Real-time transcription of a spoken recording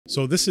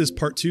So this is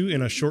part 2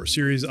 in a short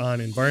series on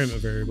environment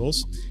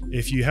variables.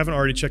 If you haven't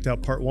already checked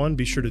out part 1,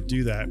 be sure to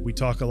do that. We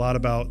talk a lot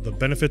about the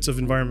benefits of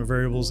environment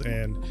variables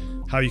and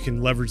how you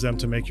can leverage them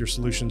to make your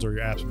solutions or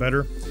your apps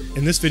better.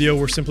 In this video,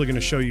 we're simply going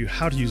to show you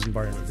how to use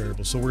environment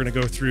variables. So we're going to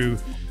go through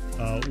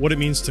what it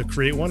means to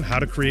create one, how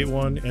to create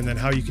one, and then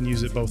how you can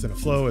use it both in a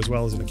Flow as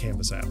well as in a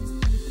Canvas app.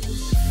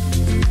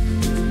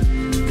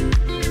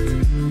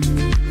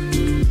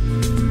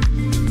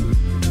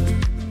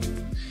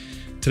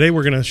 Today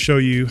we're going to show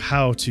you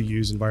how to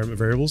use environment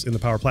variables in the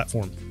Power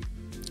Platform.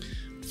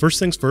 First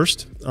things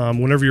first,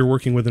 whenever you're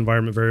working with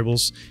environment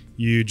variables,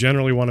 you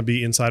generally want to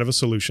be inside of a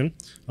solution.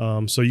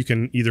 So you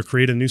can either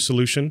create a new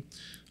solution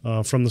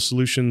from the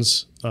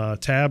Solutions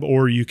tab,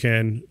 or you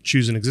can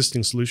choose an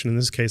existing solution. In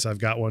this case, I've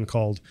got one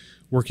called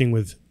Working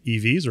with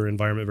EVs or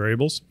Environment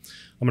Variables.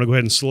 I'm going to go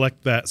ahead and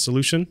select that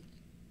solution.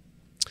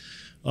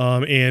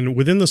 And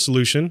within the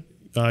solution,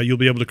 you'll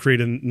be able to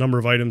create a number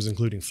of items,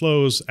 including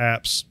flows,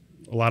 apps,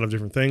 a lot of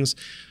different things.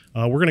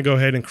 We're going to go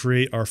ahead and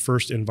create our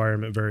first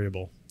environment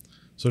variable.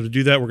 So to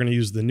do that, we're going to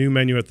use the new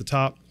menu at the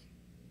top,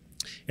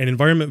 and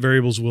environment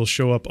variables will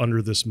show up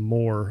under this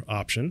More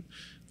option.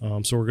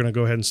 So we're going to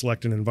go ahead and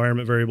select an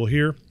environment variable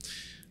here,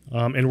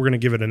 and we're going to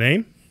give it a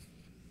name.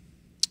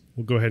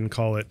 We'll go ahead and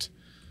call it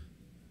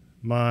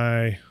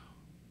my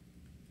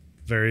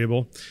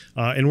variable,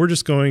 and we're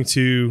just going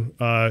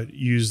to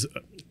use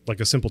like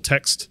a simple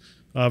text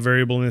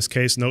variable in this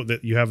case. Note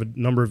that you have a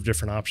number of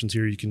different options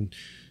here. You can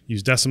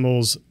use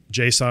decimals,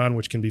 JSON,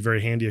 which can be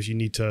very handy if you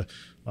need to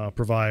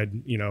provide,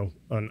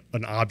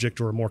 an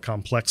object or a more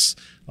complex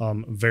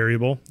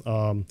variable.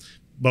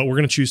 But we're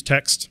going to choose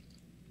text,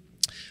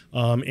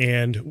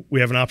 and we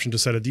have an option to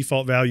set a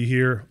default value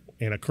here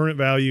and a current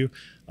value.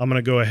 I'm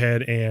going to go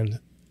ahead and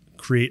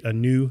create a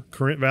new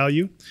current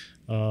value,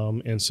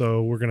 and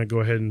so we're going to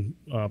go ahead and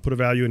put a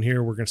value in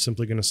here. We're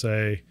simply going to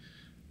say,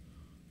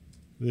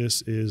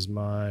 this is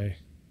my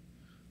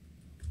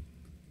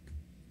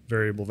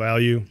variable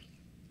value,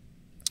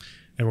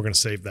 and we're going to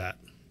save that.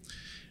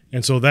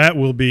 And so that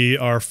will be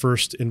our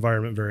first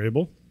environment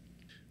variable.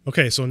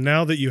 Okay, so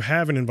now that you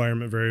have an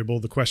environment variable,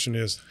 the question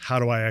is, how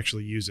do I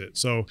actually use it?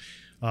 So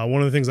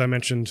one of the things I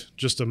mentioned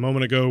just a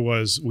moment ago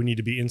was we need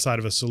to be inside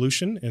of a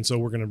solution, and so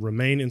we're going to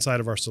remain inside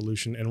of our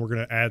solution, and we're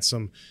going to add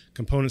some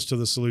components to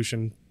the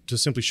solution to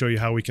simply show you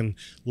how we can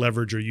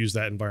leverage or use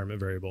that environment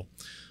variable.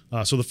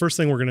 So the first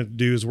thing we're going to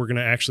do is we're going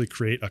to actually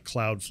create a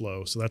cloud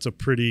flow. So that's a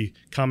pretty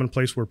common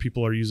place where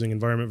people are using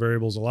environment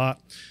variables a lot.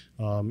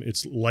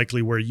 It's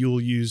likely where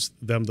you'll use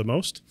them the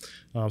most.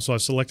 So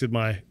I've selected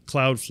my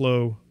cloud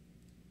flow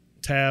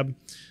tab,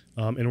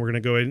 and we're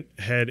going to go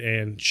ahead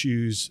and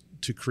choose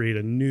to create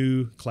a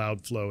new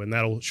cloud flow, and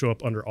that'll show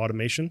up under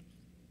automation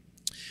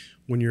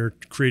when you're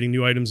creating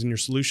new items in your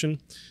solution.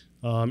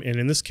 And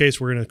in this case,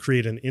 we're going to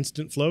create an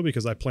instant flow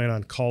because I plan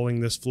on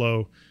calling this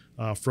flow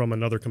from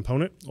another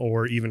component,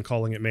 or even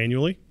calling it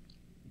manually.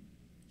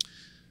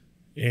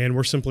 And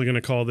we're simply going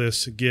to call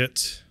this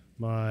get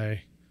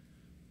my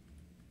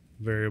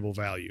variable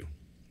value.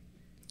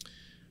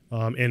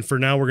 And for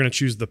now, we're going to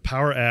choose the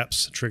Power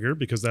Apps trigger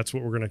because that's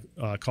what we're going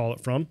to call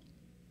it from.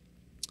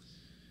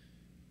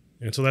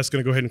 And so that's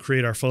going to go ahead and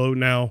create our flow.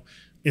 Now,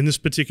 in this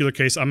particular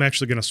case, I'm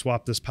actually going to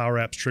swap this Power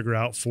Apps trigger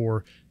out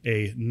for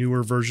a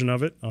newer version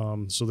of it.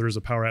 So there's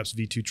a Power Apps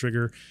V2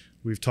 trigger.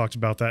 We've talked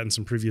about that in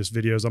some previous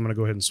videos. I'm going to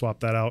go ahead and swap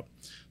that out.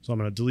 So I'm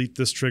going to delete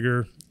this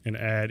trigger and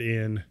add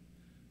in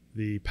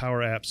the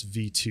Power Apps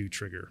V2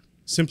 trigger,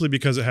 simply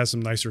because it has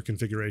some nicer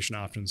configuration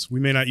options. We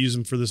may not use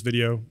them for this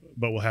video,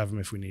 but we'll have them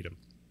if we need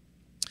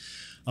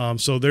them.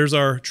 So there's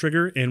our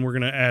trigger, and we're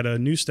going to add a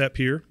new step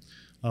here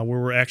where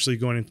we're actually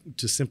going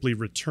to simply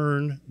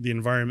return the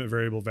environment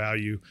variable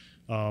value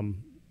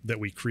that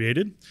we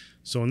created.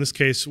 So in this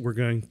case, we're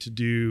going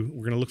to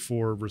look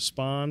for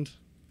respond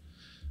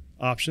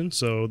option.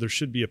 So there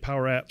should be a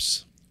Power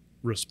Apps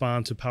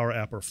respond to Power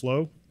App or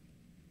flow.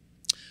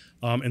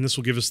 And this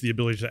will give us the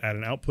ability to add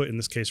an output. In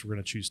this case, we're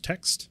going to choose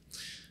text.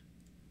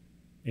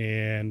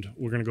 And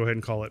we're going to go ahead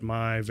and call it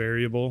my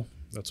variable.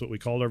 That's what we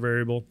called our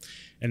variable.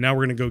 And now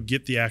we're going to go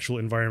get the actual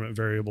environment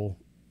variable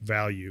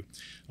value.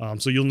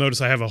 So you'll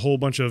notice I have a whole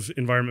bunch of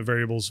environment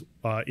variables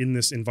in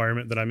this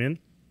environment that I'm in.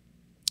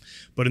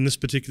 But in this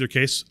particular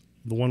case,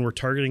 the one we're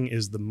targeting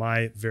is the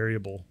my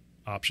variable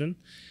option.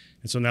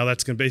 And so now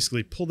that's going to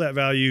basically pull that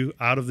value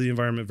out of the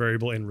environment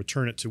variable and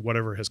return it to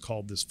whatever has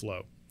called this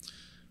flow.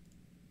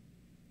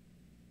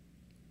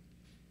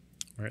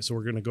 All right, so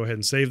we're going to go ahead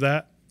and save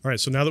that. All right,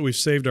 so now that we've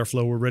saved our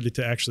flow, we're ready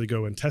to actually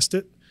go and test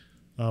it.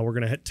 We're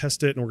going to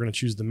test it, and we're going to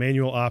choose the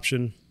manual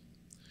option.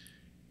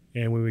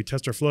 And when we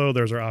test our flow,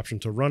 there's our option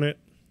to run it.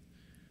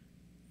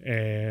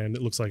 And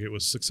it looks like it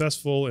was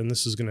successful, and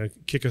this is going to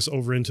kick us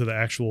over into the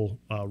actual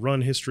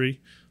run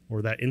history,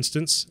 or that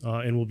instance,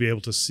 and we'll be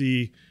able to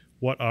see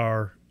what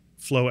our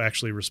flow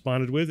actually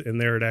responded with,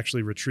 and there it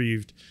actually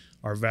retrieved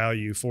our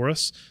value for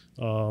us,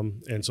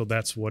 and so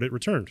that's what it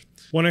returned.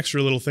 One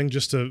extra little thing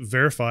just to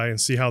verify and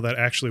see how that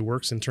actually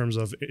works in terms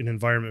of an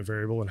environment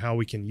variable and how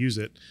we can use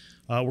it.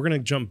 We're going to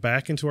jump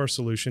back into our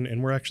solution,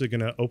 and we're actually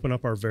going to open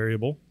up our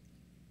variable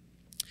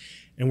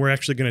and we're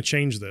actually going to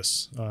change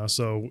this.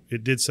 So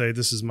it did say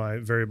this is my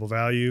variable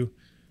value,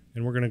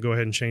 and we're going to go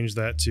ahead and change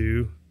that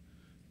to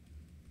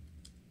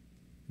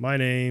my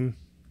name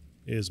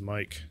is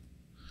Mike.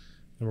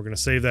 And we're going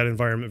to save that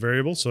environment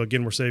variable. So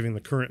again, we're saving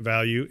the current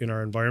value in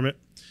our environment.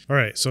 All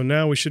right, so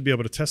now we should be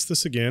able to test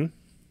this again.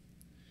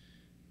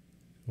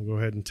 We'll go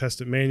ahead and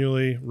test it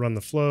manually, run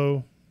the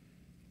flow.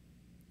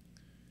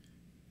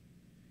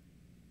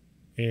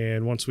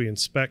 And once we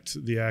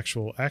inspect the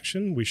actual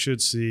action, we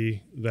should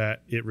see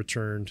that it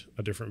returned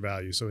a different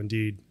value. So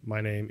indeed,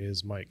 my name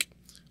is Mike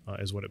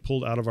is what it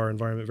pulled out of our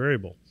environment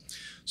variable.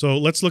 So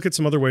let's look at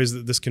some other ways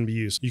that this can be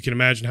used. You can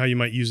imagine how you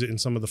might use it in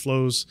some of the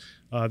flows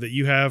that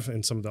you have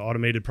and some of the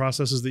automated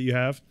processes that you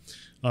have.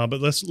 But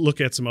let's look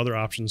at some other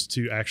options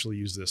to actually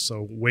use this.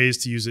 So ways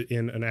to use it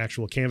in an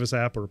actual Canvas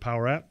app or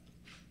Power App.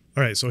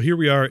 All right, so here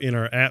we are in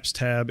our Apps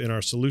tab in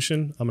our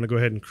solution. I'm going to go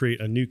ahead and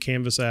create a new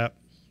Canvas app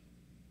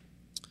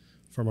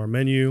from our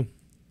menu. I'm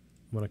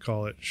going to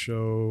call it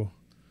Show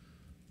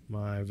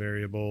My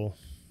Variable.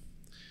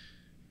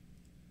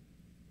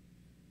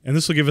 And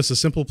this will give us a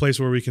simple place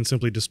where we can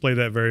simply display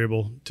that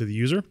variable to the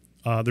user.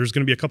 There's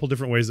going to be a couple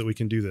different ways that we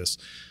can do this.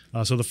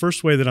 So the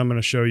first way that I'm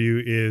going to show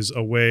you is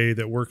a way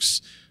that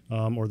works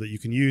or that you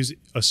can use,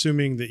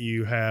 assuming that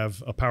you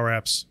have a Power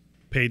Apps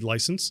paid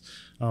license.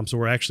 So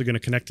we're actually going to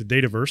connect to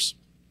Dataverse.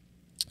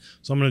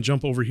 So I'm going to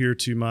jump over here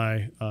to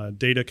my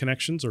data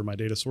connections or my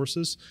data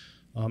sources,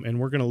 and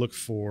we're going to look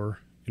for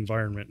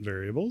environment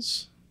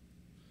variables.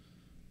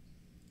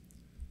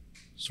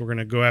 So we're going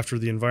to go after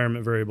the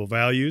environment variable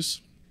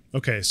values.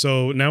 Okay,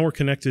 so now we're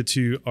connected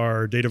to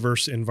our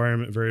Dataverse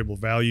environment variable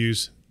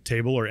values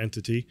table or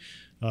entity.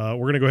 We're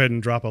going to go ahead and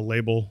drop a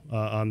label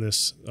on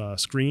this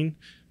screen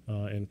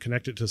and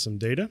connect it to some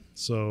data.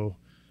 So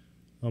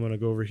I'm going to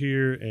go over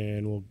here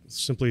and we'll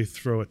simply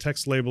throw a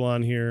text label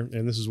on here,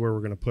 and this is where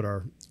we're going to put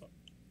our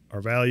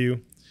value.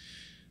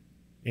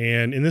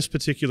 And in this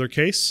particular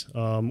case,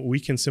 we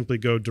can simply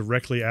go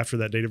directly after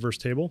that Dataverse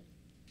table.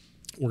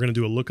 We're going to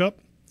do a lookup.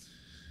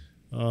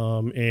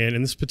 And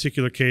in this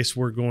particular case,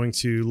 we're going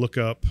to look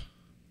up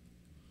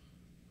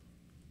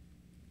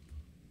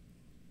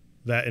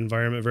that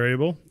environment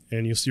variable,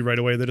 and you'll see right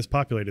away that it's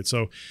populated.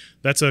 So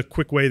that's a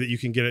quick way that you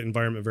can get an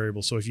environment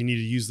variable. So if you need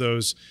to use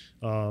those,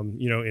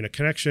 in a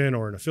connection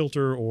or in a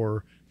filter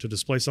or to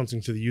display something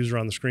to the user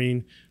on the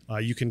screen,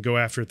 you can go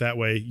after it that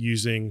way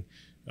using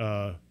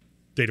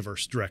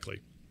Dataverse directly.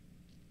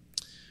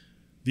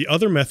 The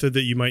other method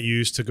that you might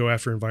use to go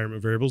after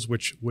environment variables,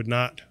 which would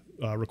not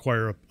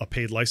require a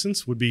paid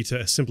license, would be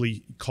to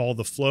simply call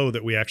the flow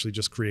that we actually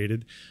just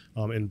created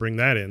and bring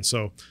that in.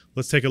 So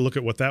let's take a look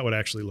at what that would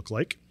actually look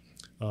like.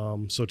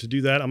 So to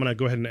do that, I'm going to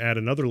go ahead and add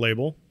another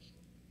label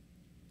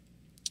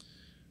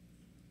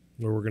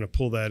where we're going to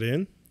pull that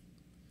in.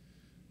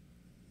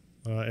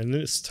 And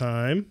this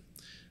time,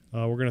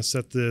 we're going to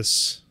set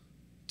this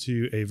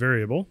to a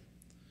variable.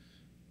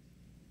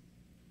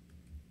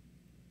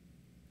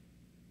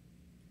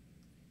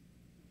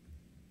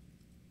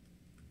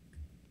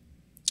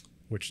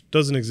 Which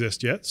doesn't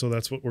exist yet, so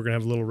that's what we're going to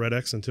have a little red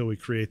X until we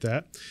create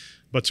that.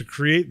 But to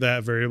create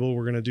that variable,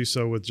 we're going to do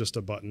so with just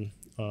a button.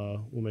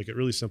 We'll make it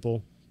really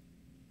simple,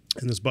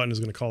 and this button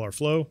is going to call our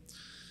flow.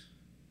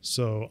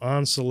 So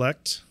on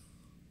select,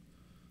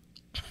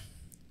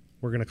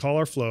 we're going to call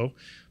our flow,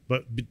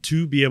 but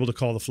to be able to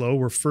call the flow,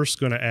 we're first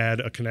going to add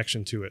a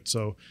connection to it.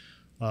 So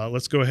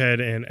let's go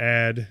ahead and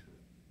add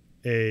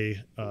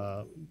a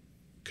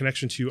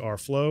connection to our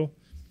flow.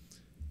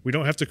 We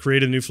don't have to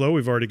create a new flow.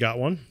 We've already got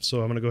one.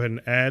 So I'm going to go ahead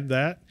and add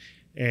that.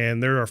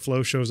 And there our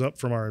flow shows up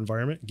from our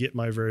environment, get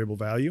my variable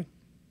value.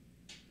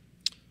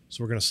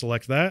 So we're going to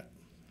select that.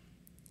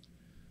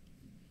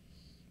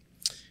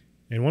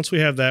 And once we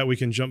have that, we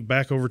can jump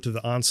back over to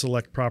the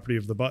onSelect property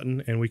of the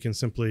button, and we can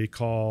simply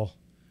call,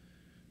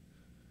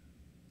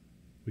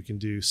 we can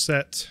do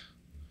set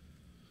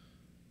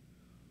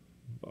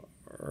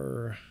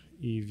var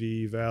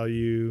EV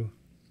value,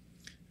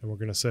 and we're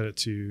going to set it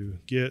to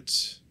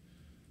get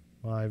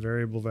my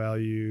variable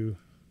value.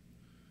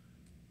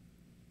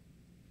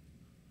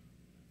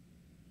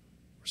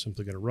 We're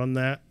simply going to run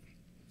that.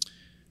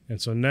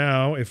 And so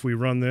now if we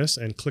run this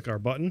and click our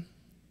button,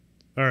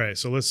 all right,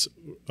 so let's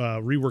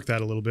rework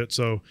that a little bit.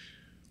 So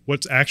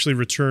what's actually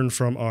returned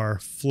from our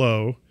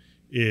flow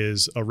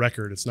is a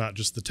record. It's not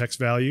just the text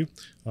value.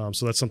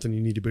 So that's something you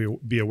need to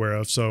be aware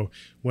of. So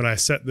when I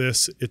set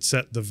this, it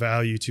set the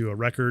value to a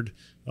record.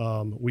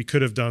 We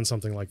could have done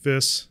something like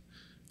this.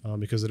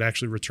 Because it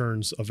actually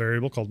returns a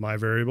variable called my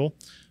variable,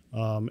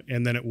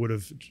 and then it would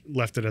have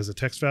left it as a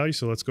text value.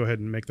 So let's go ahead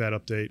and make that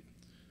update.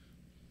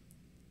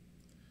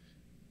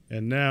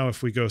 And now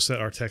if we go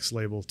set our text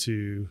label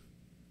to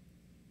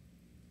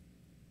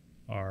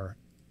our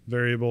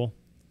variable,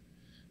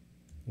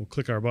 we'll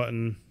click our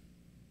button,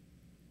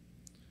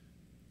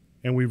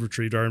 and we've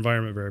retrieved our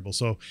environment variable.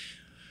 So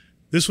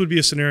this would be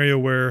a scenario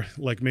where,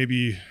 like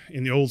maybe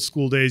in the old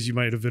school days, you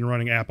might have been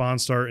running app on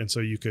start, and so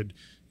you could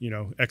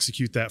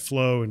execute that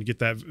flow and get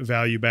that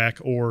value back,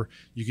 or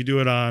you could do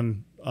it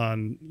on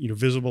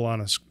visible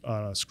on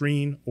a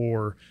screen,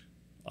 or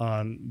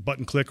on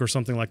button click or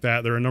something like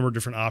that. There are a number of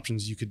different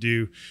options you could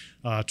do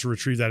to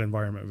retrieve that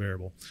environment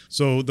variable.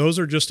 So those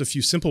are just a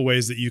few simple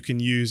ways that you can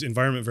use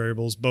environment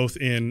variables both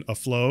in a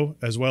flow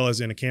as well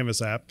as in a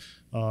Canvas app.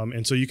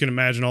 And so you can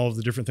imagine all of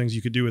the different things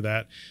you could do with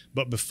that.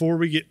 But before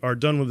we are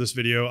done with this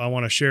video, I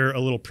want to share a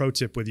little pro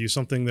tip with you,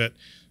 something that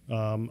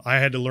I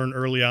had to learn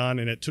early on,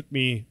 and it took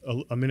me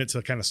a minute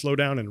to kind of slow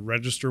down and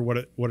register what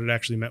it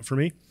actually meant for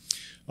me.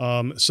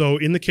 So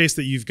in the case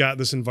that you've got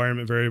this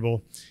environment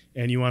variable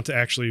and you want to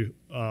actually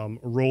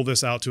roll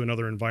this out to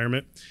another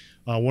environment,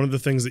 one of the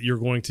things that you're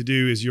going to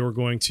do is you're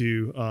going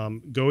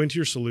to go into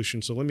your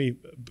solution. So let me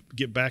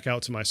get back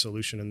out to my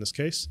solution in this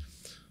case.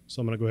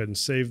 So I'm going to go ahead and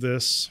save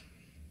this.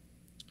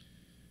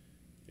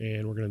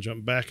 And we're going to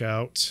jump back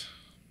out.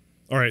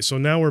 All right, so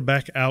now we're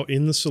back out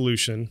in the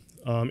solution.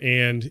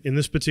 And in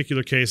this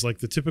particular case, like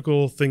the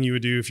typical thing you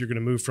would do if you're going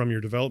to move from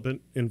your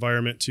development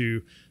environment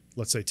to,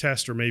 let's say,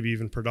 test or maybe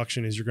even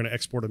production, is you're going to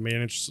export a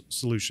managed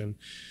solution.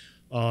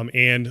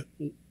 And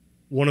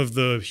one of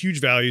the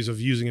huge values of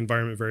using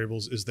environment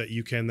variables is that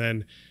you can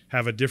then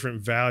have a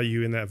different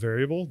value in that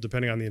variable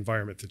depending on the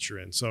environment that you're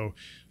in. So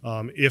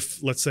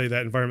if, let's say,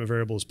 that environment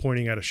variable is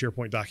pointing at a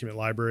SharePoint document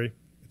library,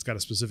 it's got a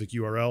specific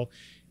URL.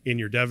 In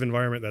your dev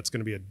environment, that's going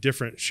to be a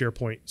different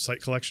SharePoint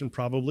site collection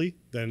probably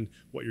than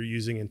what you're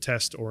using in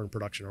test or in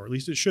production, or at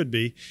least it should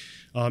be.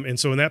 And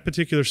so in that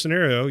particular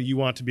scenario, you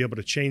want to be able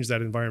to change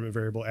that environment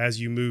variable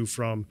as you move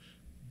from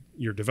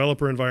your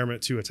developer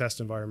environment to a test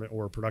environment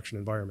or a production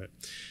environment.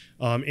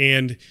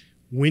 And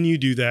when you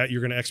do that,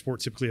 you're going to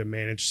export typically a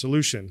managed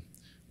solution,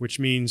 which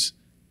means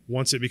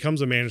once it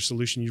becomes a managed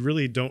solution, you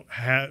really don't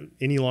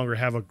any longer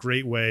have a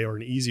great way or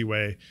an easy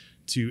way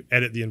to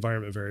edit the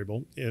environment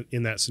variable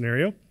in that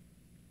scenario.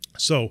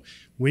 So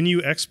when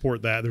you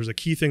export that, there's a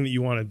key thing that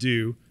you want to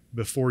do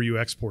before you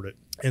export it.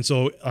 And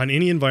so on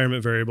any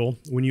environment variable,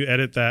 when you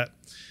edit that,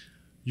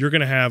 you're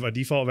going to have a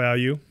default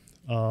value.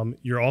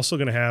 You're also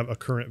going to have a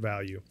current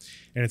value.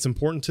 And it's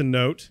important to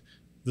note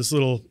this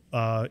little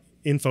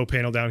info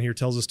panel down here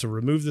tells us to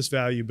remove this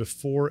value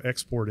before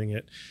exporting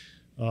it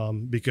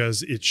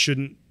because it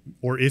shouldn't,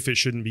 or if it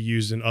shouldn't be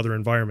used in other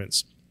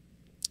environments.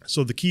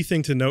 So the key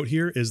thing to note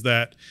here is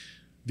that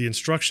the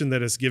instruction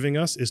that it's giving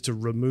us is to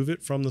remove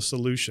it from the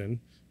solution,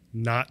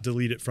 not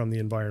delete it from the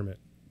environment.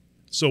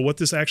 So what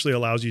this actually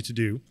allows you to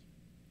do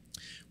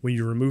when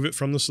you remove it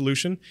from the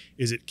solution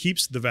is it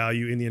keeps the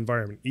value in the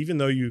environment. Even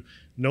though you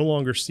no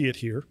longer see it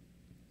here,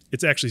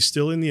 it's actually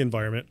still in the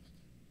environment.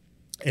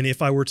 And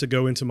if I were to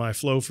go into my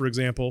flow, for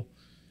example,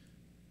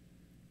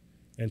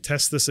 and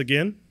test this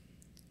again,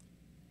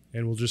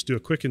 and we'll just do a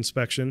quick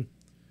inspection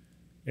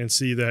and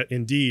see that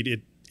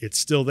indeed it's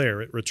still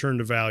there. It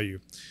returned a value.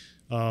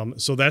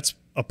 So that's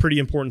a pretty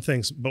important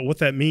thing. But what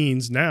that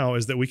means now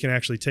is that we can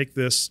actually take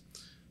this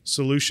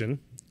solution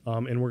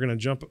and we're going to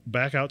jump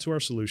back out to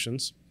our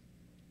solutions.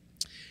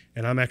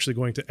 And I'm actually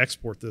going to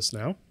export this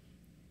now.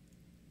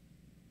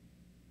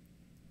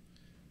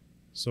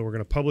 So we're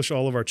going to publish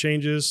all of our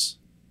changes.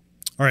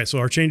 All right, so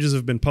our changes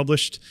have been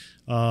published.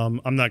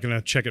 I'm not going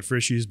to check it for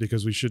issues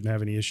because we shouldn't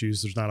have any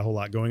issues. There's not a whole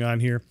lot going on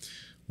here.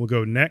 We'll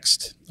go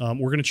next.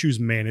 We're going to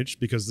choose managed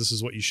because this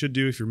is what you should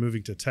do if you're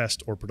moving to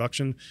test or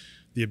production.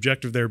 The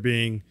objective there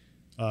being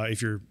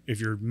if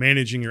you're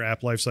managing your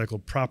app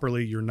lifecycle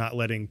properly, you're not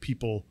letting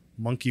people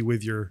monkey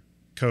with your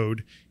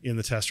code in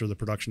the test or the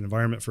production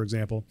environment, for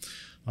example.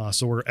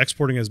 So we're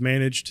exporting as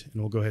managed,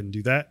 and we'll go ahead and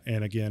do that.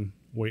 And again,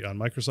 wait on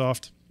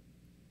Microsoft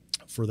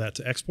for that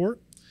to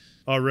export.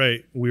 All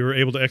right, we were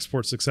able to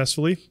export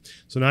successfully.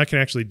 So now I can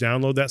actually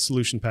download that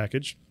solution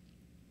package.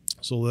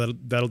 So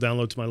that'll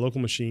download to my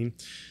local machine.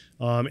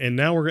 And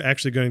now we're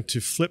actually going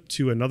to flip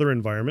to another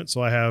environment.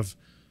 So I have,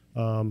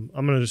 I'm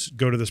going to just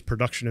go to this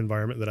production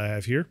environment that I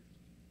have here.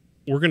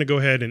 We're going to go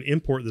ahead and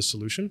import this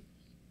solution.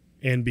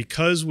 And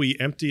because we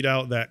emptied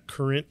out that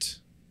current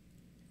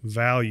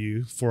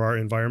value for our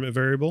environment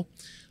variable,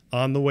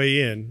 on the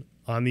way in,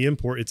 on the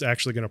import, it's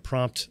actually going to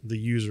prompt the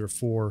user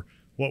for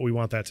what we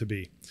want that to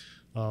be.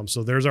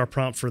 So there's our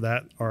prompt for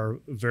that. Our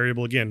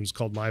variable, again, is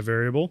called my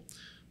variable.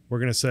 We're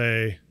going to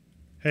say,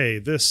 hey,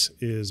 this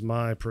is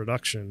my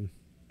production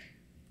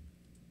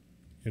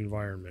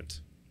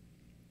environment.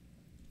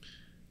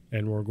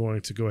 And we're going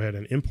to go ahead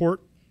and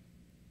import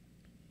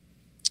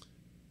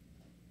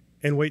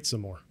and wait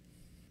some more.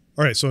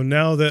 All right, so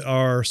now that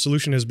our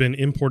solution has been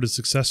imported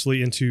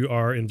successfully into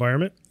our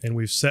environment and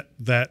we've set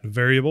that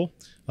variable,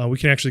 we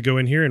can actually go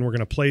in here and we're going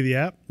to play the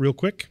app real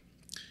quick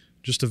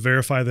just to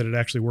verify that it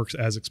actually works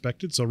as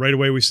expected. So right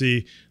away we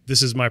see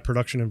this is my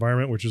production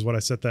environment, which is what I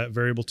set that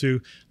variable to.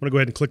 I'm going to go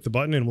ahead and click the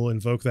button and we'll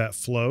invoke that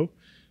flow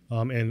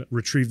and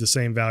retrieve the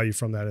same value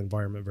from that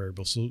environment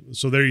variable.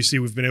 So there you see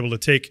we've been able to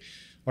take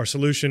our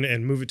solution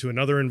and move it to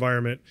another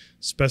environment,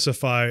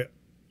 specify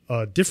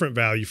a different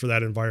value for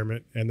that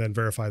environment, and then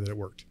verify that it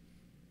worked.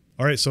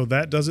 All right, so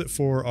that does it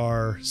for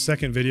our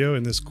second video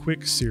in this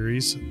quick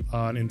series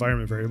on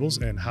environment variables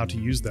and how to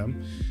use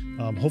them.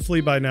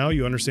 Hopefully by now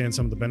you understand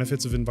some of the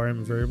benefits of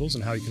environment variables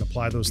and how you can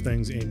apply those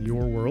things in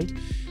your world.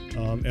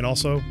 And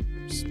also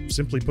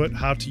simply put,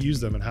 how to use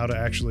them and how to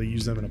actually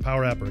use them in a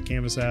Power App or a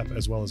Canvas app,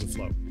 as well as a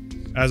Flow.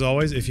 As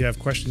always, if you have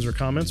questions or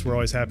comments, we're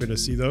always happy to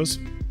see those.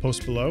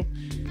 Post below.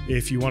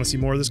 If you want to see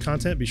more of this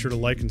content, be sure to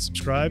like and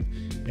subscribe,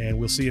 and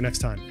we'll see you next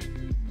time.